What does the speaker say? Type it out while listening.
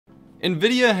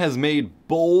Nvidia has made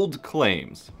bold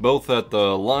claims, both at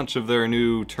the launch of their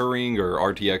new Turing or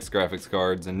RTX graphics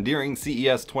cards and during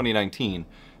CES 2019,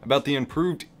 about the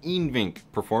improved NvEnc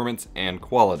performance and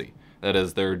quality. That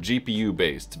is, their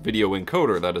GPU-based video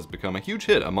encoder that has become a huge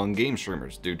hit among game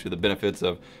streamers due to the benefits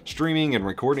of streaming and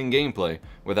recording gameplay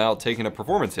without taking a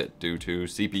performance hit due to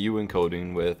CPU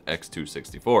encoding with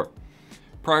X264.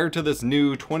 Prior to this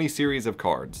new 20 series of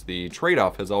cards, the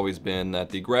trade-off has always been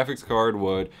that the graphics card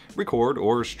would record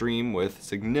or stream with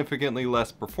significantly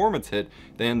less performance hit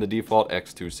than the default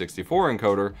X264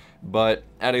 encoder, but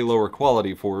at a lower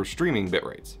quality for streaming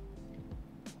bitrates.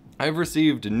 I've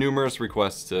received numerous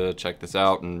requests to check this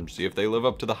out and see if they live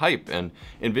up to the hype, and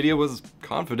Nvidia was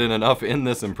confident enough in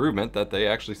this improvement that they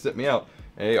actually sent me out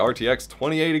a RTX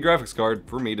 2080 graphics card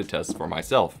for me to test for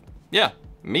myself. Yeah,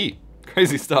 me.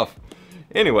 Crazy stuff.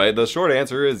 Anyway, the short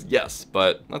answer is yes,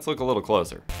 but let's look a little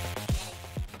closer.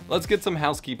 Let's get some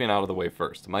housekeeping out of the way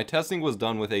first. My testing was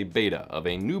done with a beta of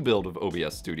a new build of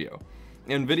OBS Studio.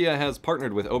 Nvidia has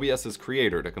partnered with OBS's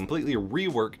creator to completely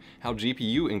rework how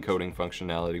GPU encoding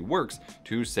functionality works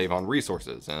to save on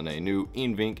resources, and a new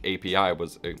NvEnc API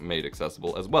was made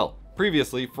accessible as well.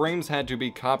 Previously, frames had to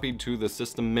be copied to the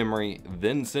system memory,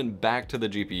 then sent back to the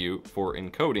GPU for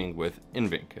encoding with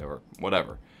NvEnc or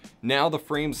whatever. Now the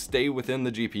frames stay within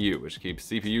the GPU, which keeps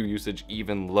CPU usage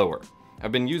even lower.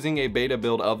 I've been using a beta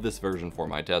build of this version for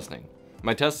my testing.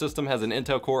 My test system has an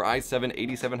Intel Core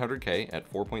i7-8700K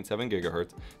at 4.7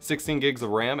 GHz, 16 gigs of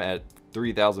RAM at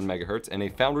 3000 MHz, and a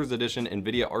Founders Edition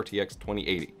Nvidia RTX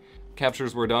 2080.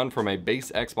 Captures were done from a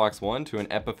base Xbox One to an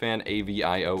Epiphan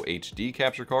AVIO HD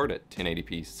capture card at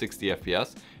 1080p 60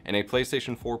 FPS, and a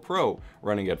PlayStation 4 Pro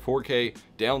running at 4K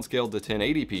downscaled to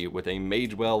 1080p with a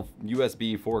Magewell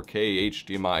USB 4K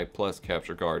HDMI Plus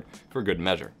capture card for good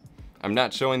measure. I'm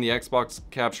not showing the Xbox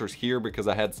captures here because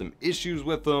I had some issues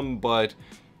with them, but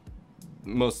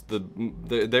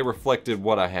they reflected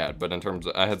what I had, but in terms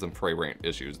of, I had some frame rate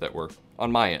issues that were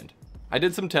on my end. I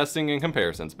did some testing and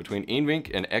comparisons between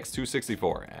NvEnc and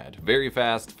X264 at very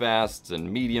fast,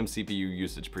 and medium CPU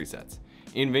usage presets.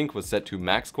 NvEnc was set to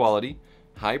max quality,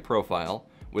 high profile,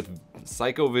 with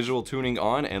psycho-visual tuning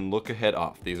on and look ahead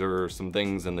off. These are some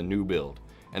things in the new build.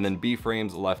 And then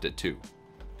B-frames left at 2.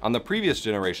 On the previous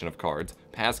generation of cards,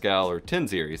 Pascal or 10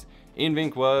 series,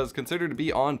 NvEnc was considered to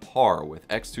be on par with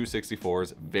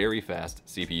X264's very fast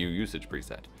CPU usage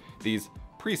preset. These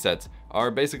presets are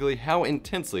basically how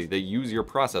intensely they use your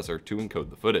processor to encode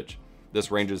the footage. This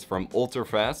ranges from ultra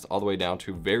fast all the way down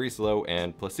to very slow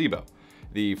and placebo.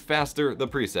 The faster the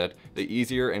preset, the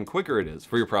easier and quicker it is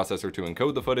for your processor to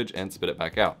encode the footage and spit it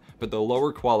back out, but the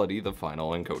lower quality the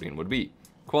final encoding would be.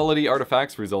 Quality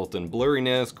artifacts result in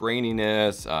blurriness,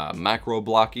 graininess, macro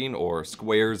blocking or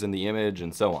squares in the image,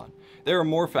 and so on. There are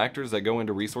more factors that go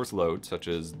into resource load, such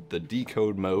as the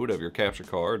decode mode of your capture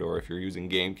card, or if you're using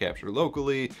game capture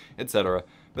locally, etc.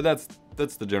 But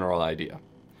that's the general idea.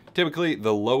 Typically,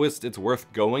 the lowest it's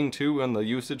worth going to in the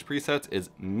usage presets is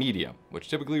medium, which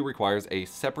typically requires a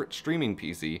separate streaming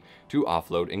PC to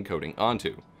offload encoding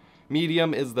onto.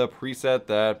 Medium is the preset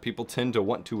that people tend to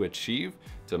want to achieve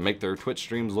to make their Twitch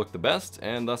streams look the best,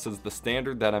 and thus is the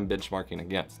standard that I'm benchmarking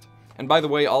against. And by the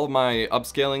way, all of my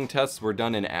upscaling tests were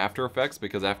done in After Effects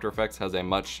because After Effects has a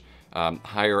much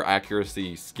higher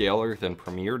accuracy scaler than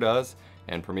Premiere does,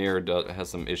 and Premiere has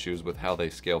some issues with how they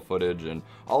scale footage, and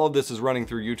all of this is running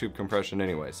through YouTube compression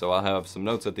anyway, so I'll have some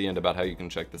notes at the end about how you can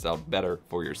check this out better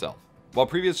for yourself. While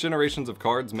previous generations of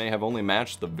cards may have only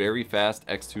matched the very fast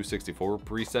X264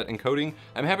 preset encoding,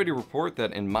 I'm happy to report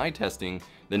that in my testing,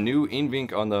 the new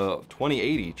NvEnc on the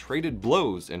 2080 traded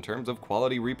blows in terms of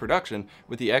quality reproduction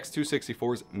with the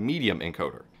X264's medium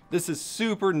encoder. This is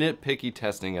super nitpicky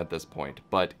testing at this point,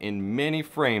 but in many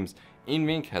frames,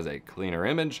 NvEnc has a cleaner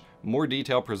image, more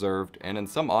detail preserved, and in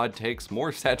some odd takes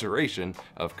more saturation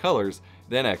of colors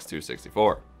than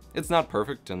X264. It's not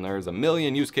perfect, and there's a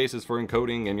million use cases for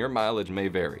encoding, and your mileage may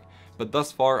vary. But thus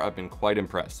far, I've been quite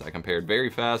impressed. I compared very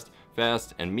fast,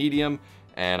 and medium,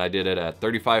 and I did it at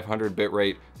 3500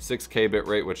 bitrate, 6K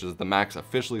bitrate, which is the max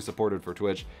officially supported for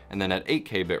Twitch, and then at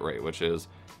 8K bitrate, which is,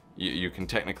 you can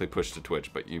technically push to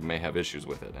Twitch, but you may have issues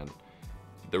with it. And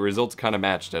the results kind of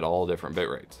matched at all different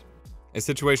bitrates. A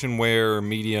situation where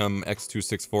medium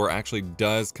X264 actually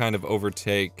does kind of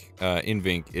overtake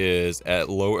NvEnc is at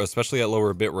especially at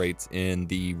lower bit rates in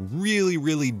the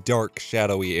really dark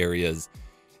shadowy areas.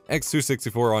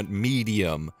 X264 on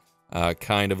medium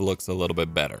kind of looks a little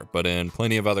bit better, but in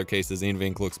plenty of other cases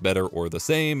NvEnc looks better or the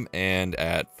same, and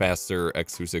at faster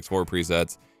X264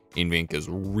 presets, NvEnc is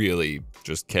really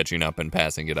just catching up and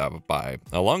passing it up by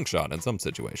a long shot in some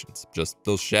situations. Just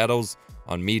those shadows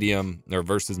on medium or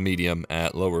versus medium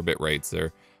at lower bit rates.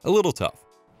 They're a little tough.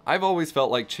 I've always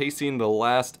felt like chasing the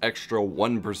last extra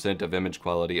 1% of image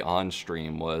quality on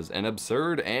stream was an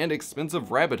absurd and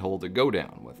expensive rabbit hole to go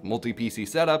down, with multi-PC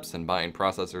setups and buying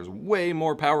processors way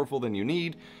more powerful than you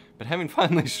need. But having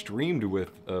finally streamed with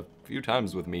a few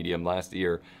times with medium last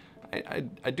year,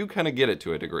 I do kind of get it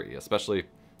to a degree, especially,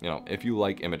 you know, if you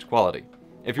like image quality.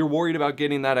 If you're worried about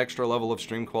getting that extra level of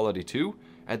stream quality too,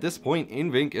 at this point,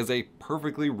 NvEnc is a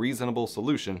perfectly reasonable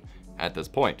solution at this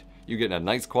point. You get a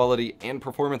nice quality and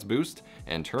performance boost,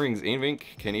 and Turing's NvEnc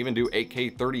can even do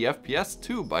 8K 30 FPS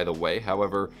too, by the way.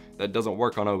 However, that doesn't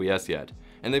work on OBS yet.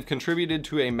 And they've contributed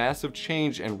to a massive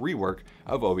change and rework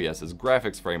of OBS's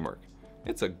graphics framework.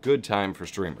 It's a good time for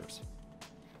streamers.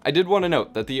 I did want to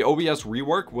note that the OBS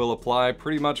rework will apply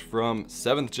pretty much from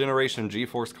 7th generation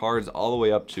GeForce cards all the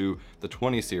way up to the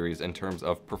 20 series in terms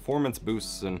of performance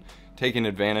boosts and taking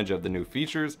advantage of the new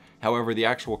features. However, the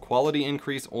actual quality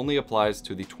increase only applies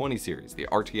to the 20 series, the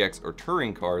RTX or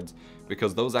Turing cards,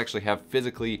 because those actually have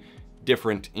physically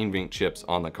different NvEnc chips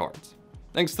on the cards.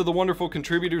 Thanks to the wonderful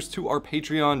contributors to our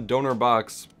Patreon donor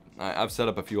box, I've set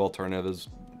up a few alternatives.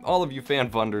 All of you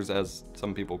fan funders, as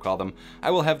some people call them,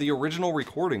 I will have the original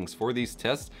recordings for these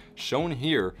tests shown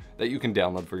here that you can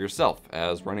download for yourself,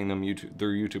 as running them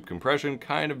through YouTube compression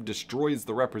kind of destroys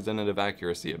the representative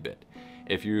accuracy a bit.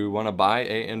 If you want to buy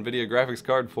a Nvidia graphics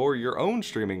card for your own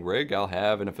streaming rig, I'll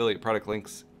have an affiliate product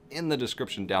links in the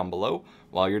description down below.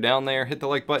 While you're down there, hit the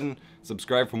like button,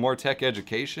 subscribe for more tech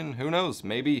education. Who knows,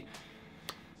 maybe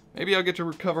I'll get to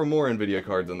recover more Nvidia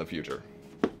cards in the future.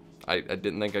 I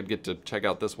didn't think I'd get to check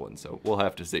out this one, so we'll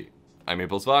have to see. I'm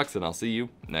MapleSFox, and I'll see you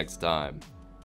next time.